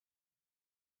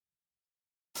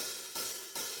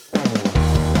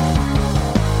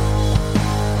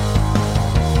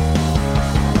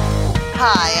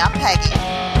Hi, I'm Peggy.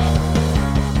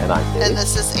 And I'm Dave. And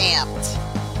this is Amped.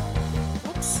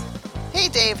 Whoops. Hey,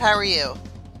 Dave, how are you?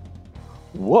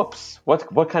 Whoops.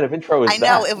 What kind of intro is that?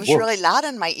 I know, it was really loud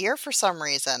in my ear for some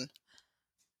reason.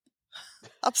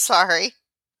 I'm sorry.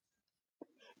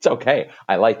 It's okay.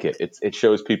 I like it. It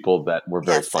shows people that we're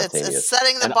very Yes, spontaneous. it's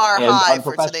setting the and bar high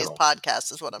for unprofessional. today's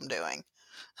podcast is what I'm doing.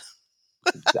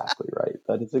 Exactly right.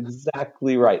 That is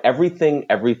exactly right. Everything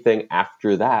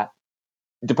after that,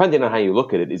 depending on how you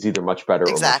look at it, is either much better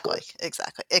or much worse.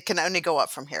 Exactly. It can only go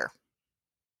up from here.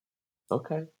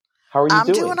 Okay. How are you doing? I'm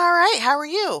doing all right. How are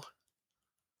you?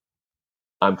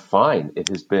 I'm fine. It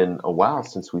has been a while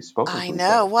since we spoke. I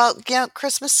know. Well,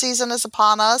 Christmas season is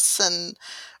upon us, and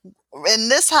in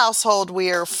this household,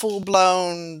 we are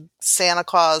full-blown Santa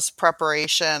Claus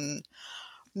preparation,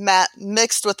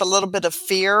 mixed with a little bit of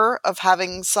fear of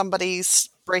having somebody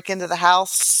break into the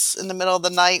house in the middle of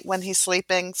the night when he's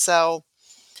sleeping. So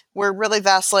we're really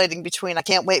vacillating between I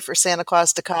can't wait for Santa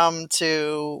Claus to come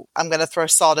to I'm going to throw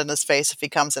salt in his face if he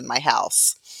comes in my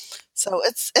house. So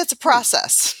it's a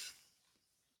process.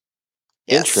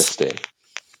 Yes. Interesting.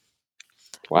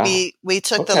 Wow. We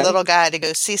took the little guy to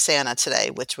go see Santa today,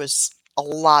 which was a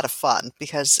lot of fun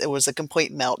because it was a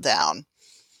complete meltdown.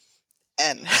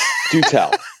 And do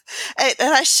tell. And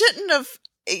I shouldn't have,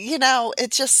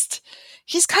 it just,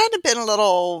 he's kind of been a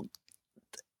little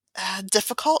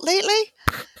difficult lately.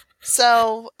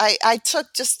 So I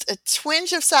took just a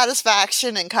twinge of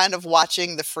satisfaction in kind of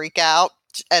watching the freak out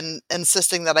and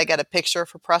insisting that I get a picture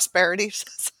for prosperity.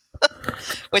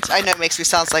 Which I know makes me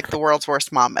sound like the world's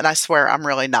worst mom, and I swear I'm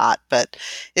really not, but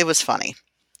it was funny.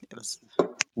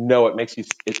 No, it makes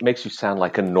you sound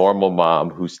like a normal mom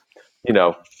who's,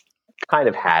 kind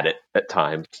of had it at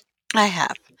times. I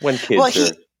have. When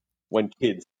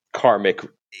kids karmic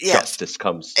justice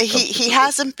comes. He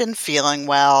hasn't been feeling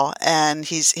well, and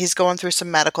he's going through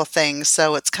some medical things,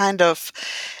 so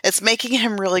it's making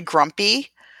him really grumpy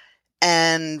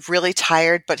and really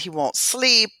tired, but he won't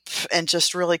sleep and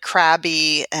just really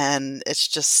crabby. And it's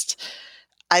just,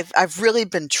 I've really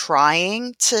been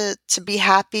trying to be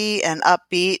happy and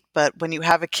upbeat. But when you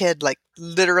have a kid like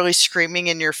literally screaming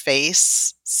in your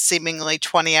face, seemingly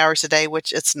 20 hours a day,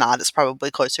 which it's not, it's probably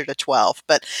closer to 12,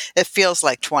 but it feels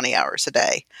like 20 hours a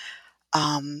day.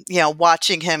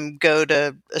 Watching him go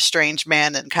to a strange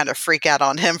man and kind of freak out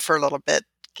on him for a little bit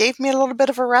gave me a little bit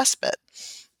of a respite.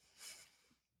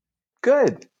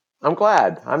 Good. I'm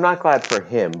glad. I'm not glad for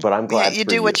him, but I'm glad you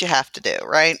do what you have to do,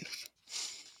 right?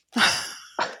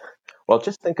 Well,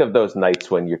 just think of those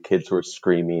nights when your kids were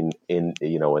screaming when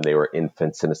they were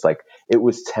infants, and it's like it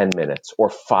was 10 minutes or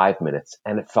 5 minutes,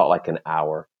 and it felt like an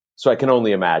hour. So I can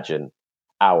only imagine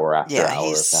hour after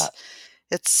hour of that.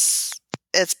 It's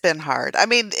been hard. I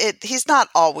mean, he's not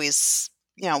always,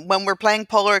 when we're playing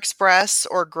Polar Express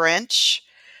or Grinch,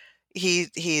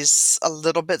 he's a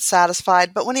little bit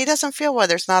satisfied, but when he doesn't feel well,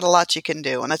 there's not a lot you can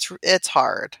do, and it's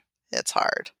hard. It's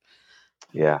hard.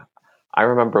 Yeah. I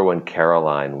remember when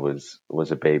Caroline was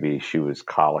a baby, she was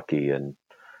colicky, and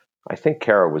I think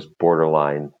Kara was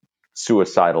borderline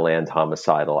suicidal and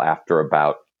homicidal after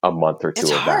about a month or two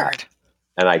of that.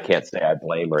 And I can't say I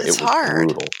blame her. It was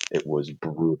brutal. It was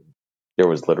brutal. There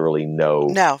was literally no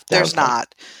there's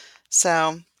not.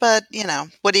 So, but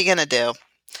what are you going to do?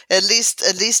 At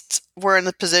least we're in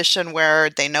the position where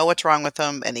they know what's wrong with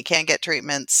him and he can't get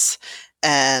treatments,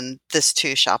 and this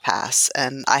too shall pass.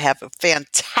 And I have a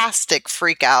fantastic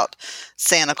freak out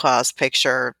Santa Claus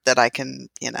picture that I can,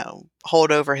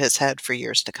 hold over his head for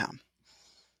years to come.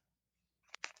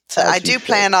 So I do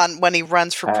plan on when he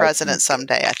runs for president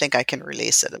someday, I think I can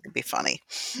release it. It'll be funny.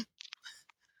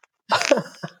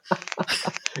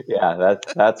 Yeah,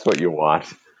 that's what you want.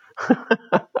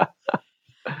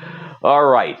 All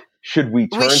right. Should we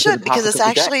turn to the topic because it's of the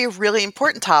actually day? a really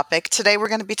important topic. Today we're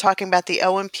going to be talking about the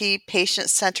O&P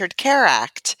Patient-Centered Care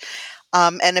Act.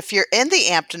 And if you're in the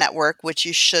Amped network, which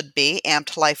you should be,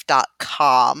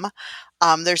 ampedlife.com,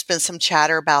 there's been some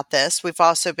chatter about this. We've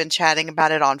also been chatting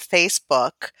about it on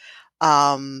Facebook,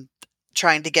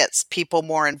 trying to get people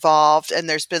more involved. And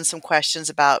there's been some questions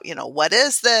about, what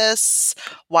is this?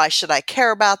 Why should I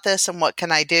care about this? And what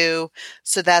can I do?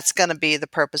 So that's going to be the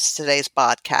purpose of today's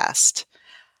podcast.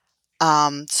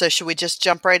 So should we just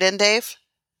jump right in, Dave?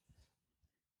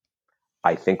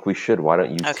 I think we should. Why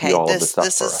don't you tee all of this up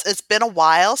for us? It's been a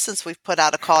while since we've put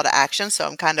out a call to action, so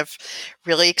I'm kind of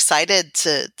really excited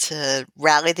to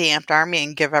rally the Amped Army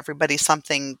and give everybody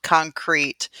something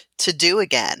concrete to do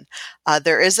again.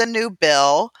 There is a new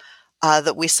bill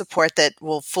that we support that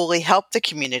will fully help the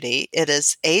community. It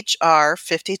is H.R.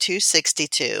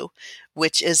 5262,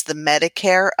 which is the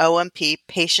Medicare OMP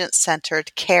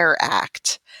Patient-Centered Care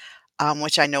Act.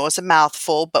 Which I know is a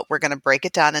mouthful, but we're going to break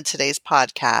it down in today's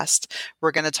podcast.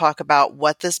 We're going to talk about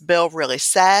what this bill really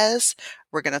says.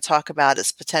 We're going to talk about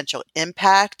its potential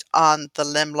impact on the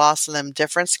limb loss, limb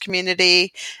difference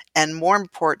community. And more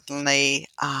importantly,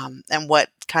 and what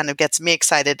kind of gets me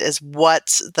excited, is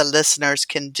what the listeners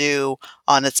can do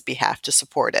on its behalf to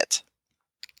support it.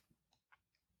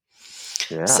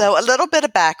 Yeah. So a little bit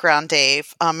of background,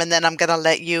 Dave, and then I'm going to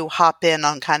let you hop in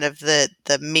on kind of the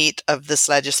meat of this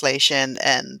legislation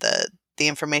and the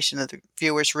information that the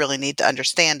viewers really need to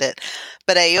understand it.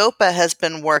 But AOPA has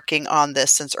been working on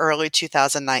this since early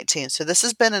 2019. So this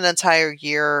has been an entire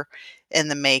year in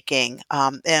the making.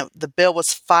 And the bill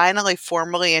was finally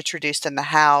formally introduced in the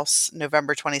House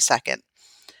November 22nd.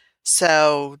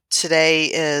 So today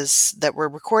is that we're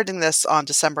recording this on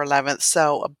December 11th.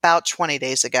 So about 20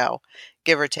 days ago,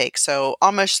 give or take. So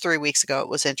almost 3 weeks ago, it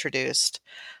was introduced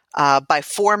by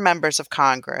 4 members of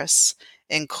Congress,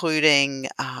 including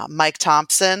Mike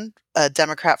Thompson, a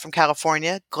Democrat from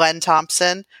California, Glenn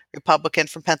Thompson, Republican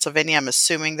from Pennsylvania. I'm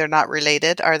assuming they're not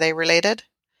related. Are they related?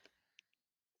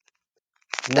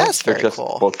 No, That's they're very just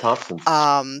cool. both Thompsons.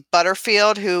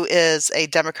 Butterfield, who is a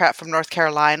Democrat from North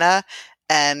Carolina,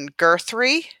 and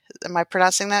Guthrie. Am I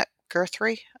pronouncing that?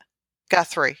 Guthrie?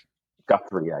 Guthrie.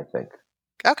 Guthrie, I think.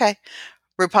 Okay.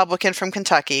 Republican from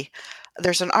Kentucky.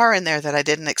 There's an R in there that I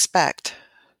didn't expect.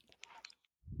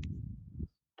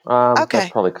 That's Okay.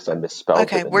 probably because I misspelled it.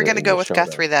 Okay, we're going to go with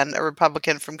Guthrie then, a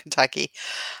Republican from Kentucky.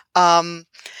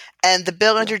 And the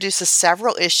bill introduces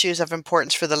several issues of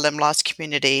importance for the limb loss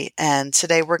community. And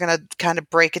today we're going to kind of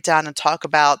break it down and talk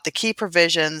about the key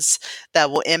provisions that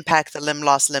will impact the limb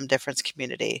loss, limb difference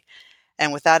community.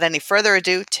 And without any further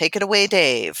ado, take it away,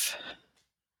 Dave.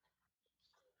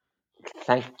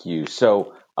 Thank you.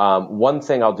 So one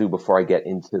thing I'll do before I get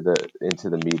into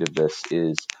the meat of this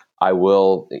is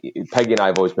Peggy and I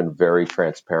have always been very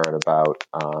transparent about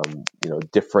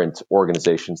different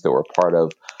organizations that we're part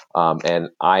of, and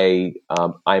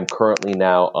I'm currently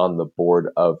now on the board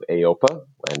of AOPA,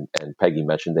 and Peggy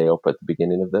mentioned AOPA at the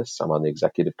beginning of this. I'm on the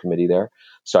executive committee there,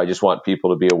 so I just want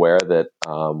people to be aware that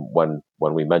when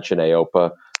we mention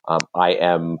AOPA, I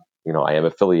am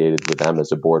affiliated with them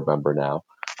as a board member now.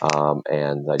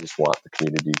 And I just want the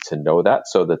community to know that,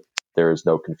 so that there is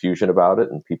no confusion about it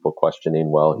and people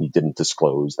questioning, well, he didn't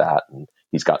disclose that and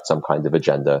he's got some kind of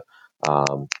agenda.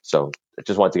 So I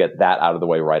just want to get that out of the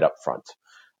way right up front.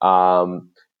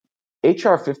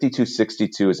 HR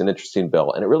 5262 is an interesting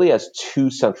bill, and it really has 2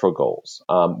 central goals.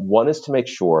 One is to make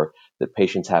sure that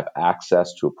patients have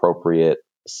access to appropriate,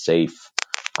 safe,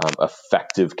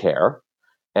 effective care.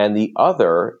 And the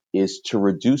other is to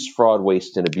reduce fraud,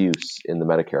 waste, and abuse in the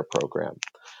Medicare program.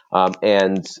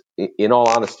 And in all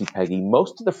honesty, Peggy,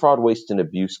 most of the fraud, waste, and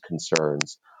abuse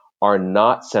concerns are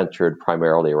not centered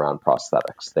primarily around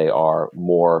prosthetics. They are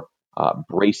more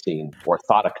bracing,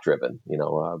 orthotic driven,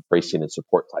 bracing and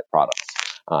support type products.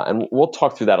 And we'll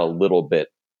talk through that a little bit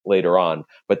later on.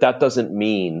 But that doesn't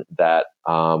mean that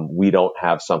we don't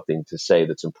have something to say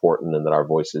that's important and that our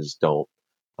voices don't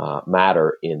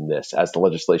matter in this, as the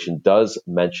legislation does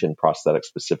mention prosthetics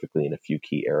specifically in a few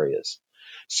key areas.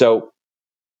 So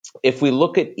if we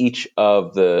look at each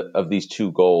of these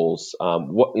 2 goals,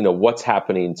 what's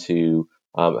happening to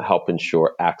help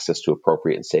ensure access to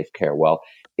appropriate and safe care? Well,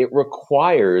 it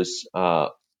requires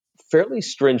fairly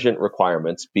stringent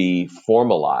requirements be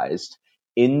formalized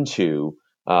into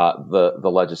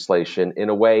the legislation in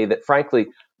a way that, frankly,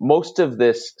 most of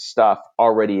this stuff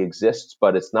already exists,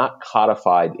 but it's not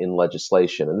codified in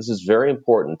legislation. And this is very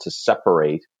important to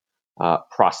separate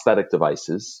prosthetic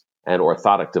devices and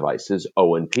orthotic devices,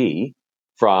 O&P,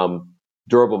 from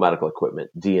durable medical equipment,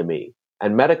 DME.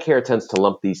 And Medicare tends to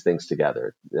lump these things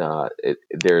together.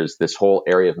 There's this whole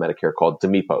area of Medicare called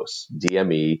DMEPOS,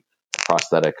 DME,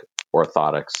 prosthetic,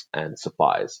 orthotics, and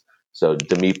supplies. So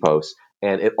DMEPOS.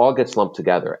 And it all gets lumped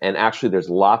together. And actually, there's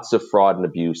lots of fraud and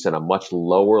abuse and a much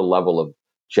lower level of,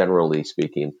 generally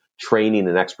speaking, training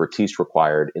and expertise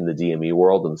required in the DME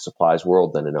world and the supplies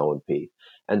world than in O&P.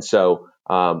 And so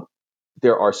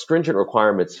there are stringent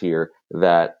requirements here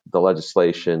that the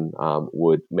legislation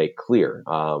would make clear,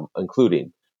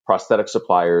 including prosthetic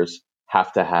suppliers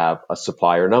have to have a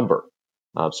supplier number.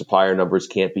 Supplier numbers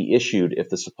can't be issued if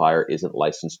the supplier isn't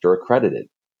licensed or accredited.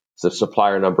 So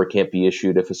supplier number can't be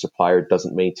issued if a supplier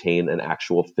doesn't maintain an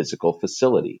actual physical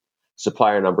facility.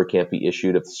 Supplier number can't be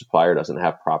issued if the supplier doesn't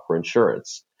have proper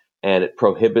insurance. And it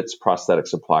prohibits prosthetic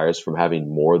suppliers from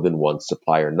having more than one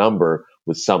supplier number,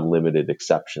 with some limited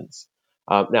exceptions.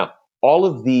 Now, all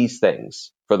of these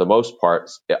things, for the most part,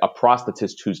 a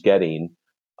prosthetist who's getting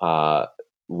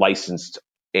licensed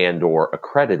and or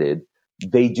accredited,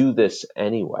 they do this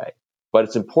anyway. But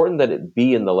it's important that it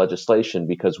be in the legislation,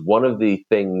 because one of the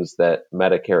things that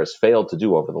Medicare has failed to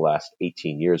do over the last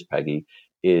 18 years, Peggy,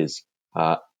 is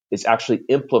actually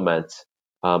implement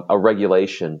a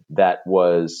regulation that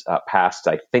was passed,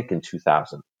 I think, in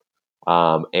 2000.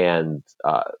 And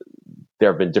there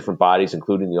have been different bodies,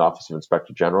 including the Office of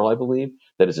Inspector General, I believe,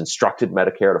 that has instructed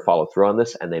Medicare to follow through on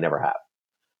this, and they never have.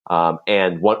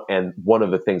 And one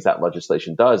of the things that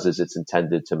legislation does is it's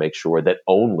intended to make sure that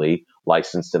only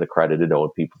licensed and accredited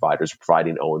O&P providers are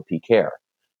providing O&P care.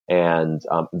 And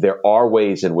there are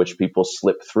ways in which people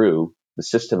slip through the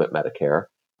system at Medicare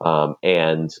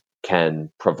and can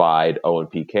provide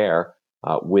O&P care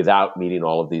without meeting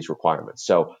all of these requirements.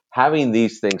 So having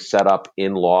these things set up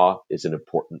in law is an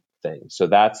important thing. So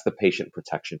that's the patient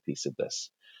protection piece of this.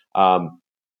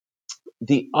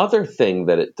 The other thing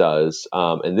that it does,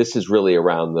 and this is really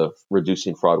around the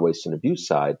reducing fraud, waste, and abuse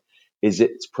side, is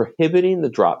it's prohibiting the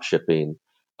drop shipping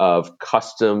of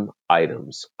custom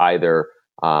items, either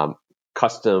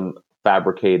custom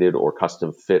fabricated or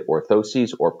custom fit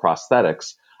orthoses or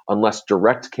prosthetics, unless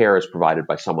direct care is provided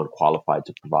by someone qualified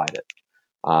to provide it.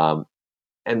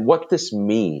 And what this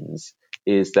means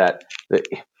is that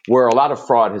where a lot of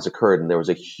fraud has occurred, and there was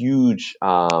a huge,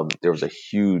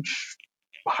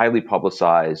 highly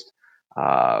publicized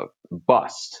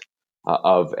bust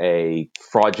of a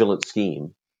fraudulent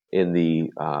scheme in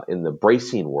the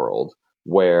bracing world,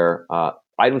 where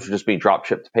items were just being drop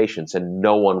shipped to patients and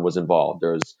no one was involved.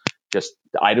 There's just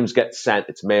the items get sent,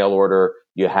 it's mail order.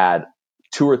 You had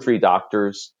 2 or 3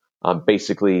 doctors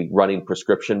basically running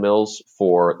prescription mills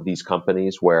for these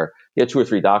companies, where you had 2 or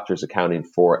 3 doctors accounting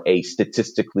for a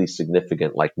statistically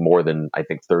significant, like more than, I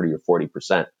think, 30 or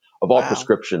 40% of all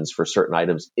prescriptions for certain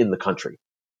items in the country.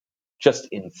 Just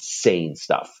insane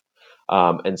stuff.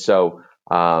 And so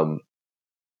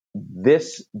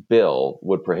this bill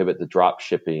would prohibit the drop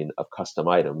shipping of custom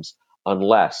items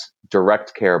unless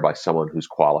direct care by someone who's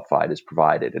qualified is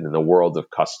provided. And in the world of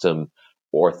custom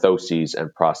orthoses and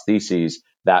prostheses,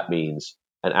 that means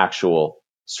an actual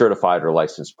certified or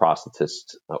licensed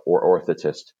prosthetist or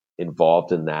orthotist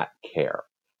involved in that care.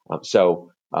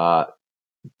 So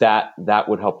that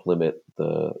would help limit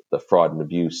the fraud and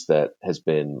abuse that has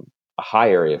been a high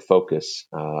area of focus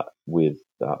with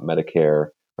Medicare,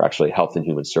 or actually Health and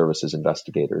Human Services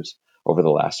investigators, over the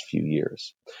last few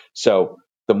years. So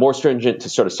the more stringent, to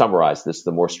sort of summarize this,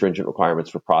 the more stringent requirements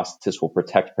for prosthetists will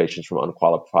protect patients from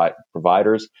unqualified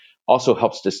providers. Also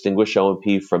helps distinguish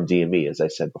O&P from DME, as I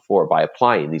said before, by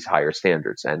applying these higher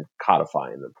standards and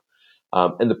codifying them.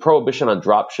 And the prohibition on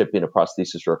drop shipping a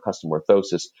prosthesis or a custom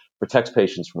orthosis protects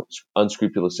patients from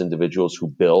unscrupulous individuals who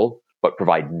bill but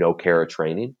provide no care or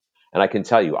training. And I can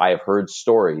tell you, I have heard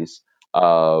stories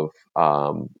of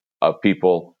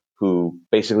people who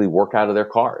basically work out of their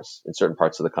cars in certain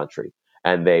parts of the country,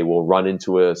 and they will run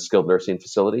into a skilled nursing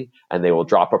facility and they will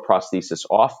drop a prosthesis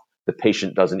off. The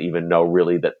patient doesn't even know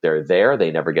really that they're there.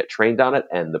 They never get trained on it.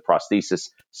 And the prosthesis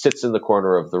sits in the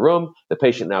corner of the room. The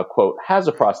patient now, quote, has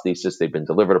a prosthesis. They've been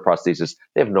delivered a prosthesis.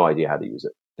 They have no idea how to use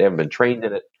it. They haven't been trained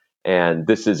in it. And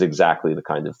this is exactly the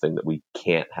kind of thing that we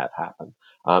can't have happen.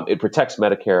 It protects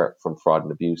Medicare from fraud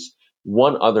and abuse.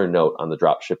 One other note on the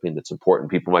drop shipping that's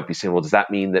important. People might be saying, well, does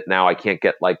that mean that now I can't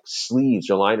get like sleeves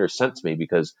or liners sent to me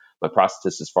because my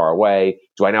prosthetist is far away?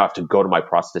 Do I now have to go to my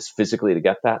prosthetist physically to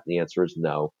get that? And the answer is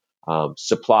no.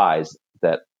 Supplies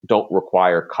that don't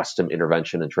require custom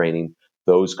intervention and training,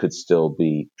 those could still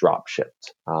be drop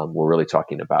shipped. We're really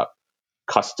talking about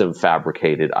custom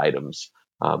fabricated items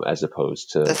as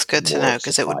opposed to. That's good to know,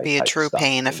 because it would be a true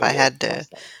pain if I had to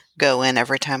go in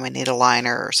every time I need a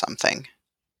liner or something.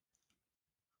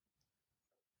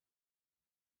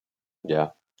 Yeah,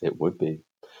 it would be.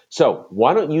 So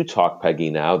why don't you talk, Peggy,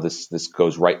 now? This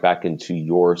goes right back into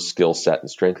your skill set and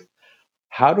strength.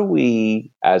 How do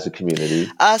we, as a community,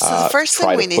 so the first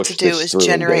thing we need to do is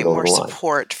generate more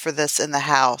support for this in the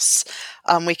House.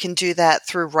 We can do that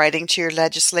through writing to your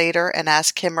legislator and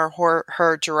ask him or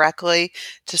her directly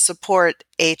to support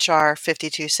HR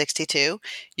 5262.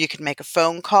 You can make a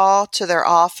phone call to their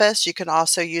office. You can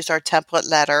also use our template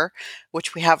letter,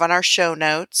 which we have on our show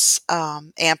notes,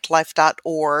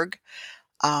 ampedlife.org.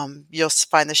 You'll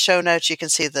find the show notes. You can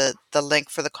see the link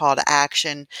for the call to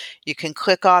action. You can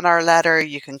click on our letter.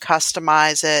 You can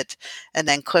customize it, and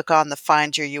then click on the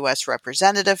Find Your U.S.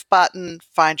 Representative button,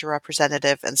 find your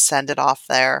representative, and send it off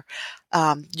there.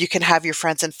 You can have your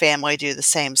friends and family do the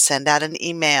same. Send out an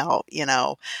email.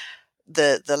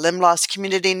 the limb loss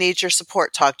community needs your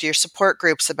support. Talk to your support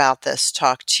groups about this.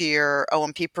 Talk to your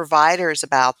O&P providers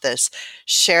about this.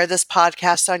 Share this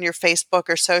podcast on your Facebook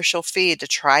or social feed to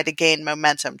try to gain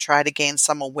momentum, try to gain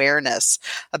some awareness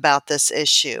about this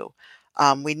issue.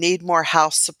 We need more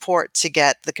House support to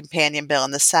get the companion bill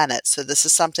in the Senate. So this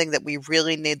is something that we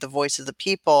really need the voice of the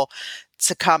people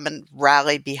to come and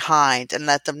rally behind and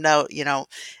let them know,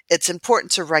 it's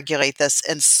important to regulate this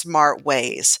in smart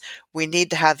ways. We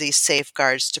need to have these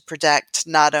safeguards to protect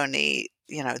not only,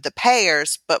 the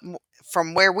payers, but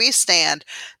from where we stand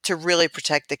to really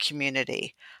protect the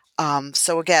community.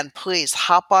 So again, please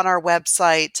hop on our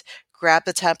website, grab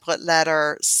the template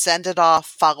letter, send it off,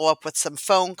 follow up with some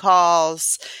phone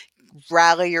calls,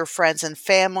 rally your friends and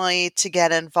family to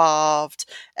get involved.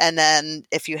 And then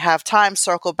if you have time,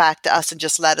 circle back to us and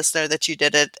just let us know that you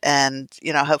did it. And,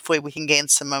 hopefully we can gain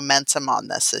some momentum on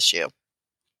this issue.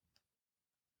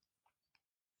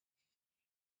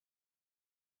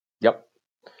 Yep.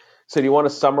 So do you want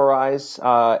to summarize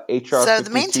HR So the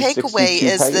main 5262, takeaway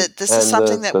is Peggy? that this is And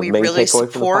something that the we main really takeaway from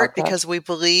the support podcast? because we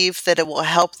believe that it will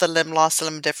help the limb loss,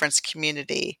 limb difference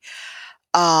community.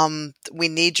 We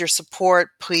need your support.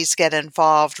 Please get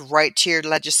involved. Write to your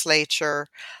legislature.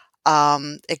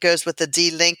 It goes with the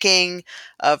delinking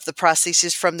of the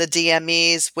prostheses from the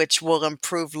DMEs, which will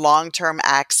improve long-term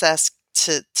access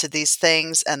to these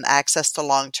things and access to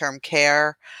long-term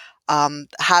care.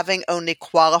 Having only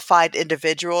qualified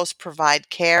individuals provide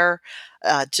care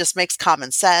just makes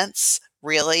common sense,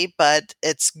 really, but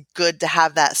it's good to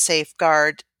have that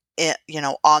safeguard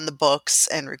on the books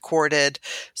and recorded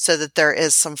so that there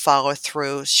is some follow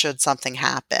through should something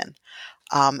happen.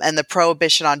 And the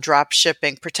prohibition on drop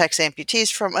shipping protects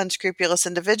amputees from unscrupulous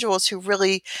individuals who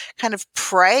really kind of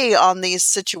prey on these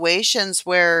situations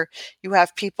where you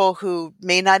have people who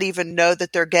may not even know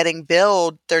that they're getting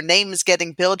billed, their name is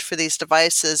getting billed for these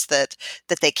devices that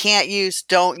they can't use,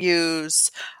 don't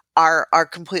use, are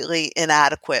completely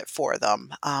inadequate for them.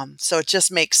 So it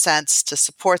just makes sense to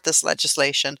support this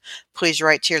legislation. Please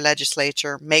write to your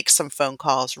legislature, make some phone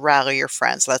calls, rally your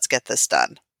friends. Let's get this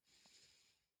done.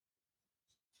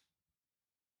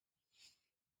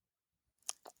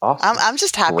 Awesome. I'm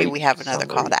just happy Great we have another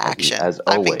call summary, to Peggy, action. as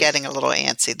I've been always. getting a little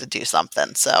antsy to do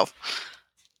something, so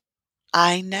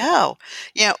I know.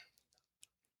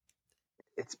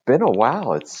 It's been a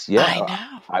while. I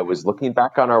know. I was looking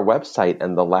back on our website,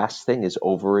 and the last thing is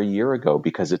over a year ago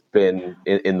because it's been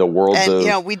in the world And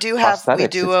of we do prosthetics.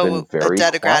 It's been owe a very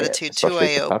debt of quiet, gratitude to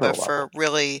especially at the AOPA federal for level.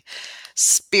 really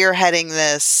spearheading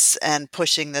this and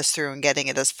pushing this through and getting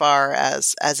it as far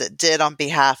as it did on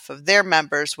behalf of their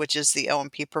members, which is the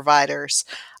O&P providers.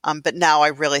 But now I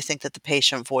really think that the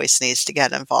patient voice needs to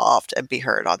get involved and be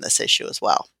heard on this issue as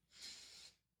well.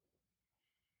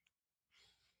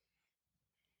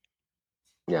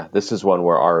 Yeah, this is one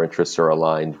where our interests are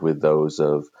aligned with those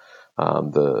of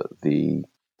the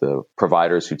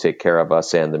providers who take care of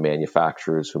us and the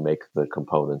manufacturers who make the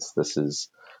components. This is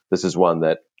one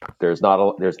that there's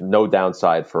no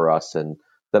downside for us. And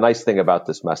the nice thing about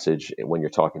this message when you're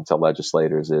talking to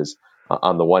legislators is,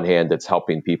 on the one hand, it's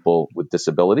helping people with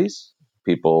disabilities,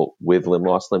 people with limb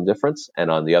loss, limb difference, and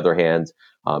on the other hand,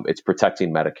 it's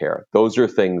protecting Medicare. Those are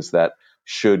things that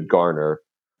should garner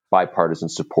bipartisan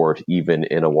support, even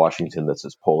in a Washington that's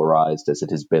as polarized as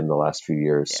it has been the last few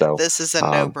years. Yeah, So this is a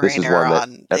no-brainer. This is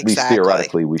one that, at least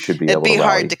theoretically, we should be able to It'd be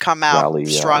hard to come out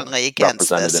strongly against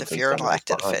this representatives if you're an and senators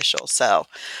elected behind. official. So,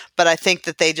 but I think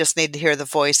that they just need to hear the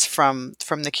voice from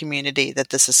the community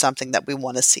that this is something that we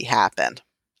want to see happen.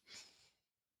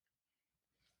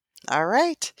 All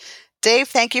right. Dave,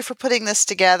 thank you for putting this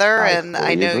together. And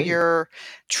I know you're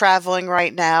traveling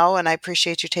right now, and I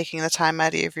appreciate you taking the time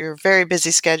out of your very busy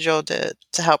schedule to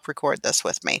help record this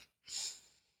with me.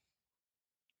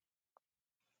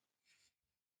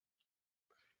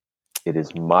 It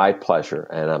is my pleasure,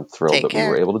 and I'm thrilled that we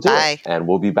were able to do it. And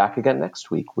we'll be back again next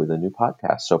week with a new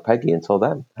podcast. So, Peggy, until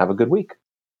then, have a good week.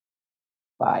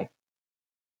 Bye.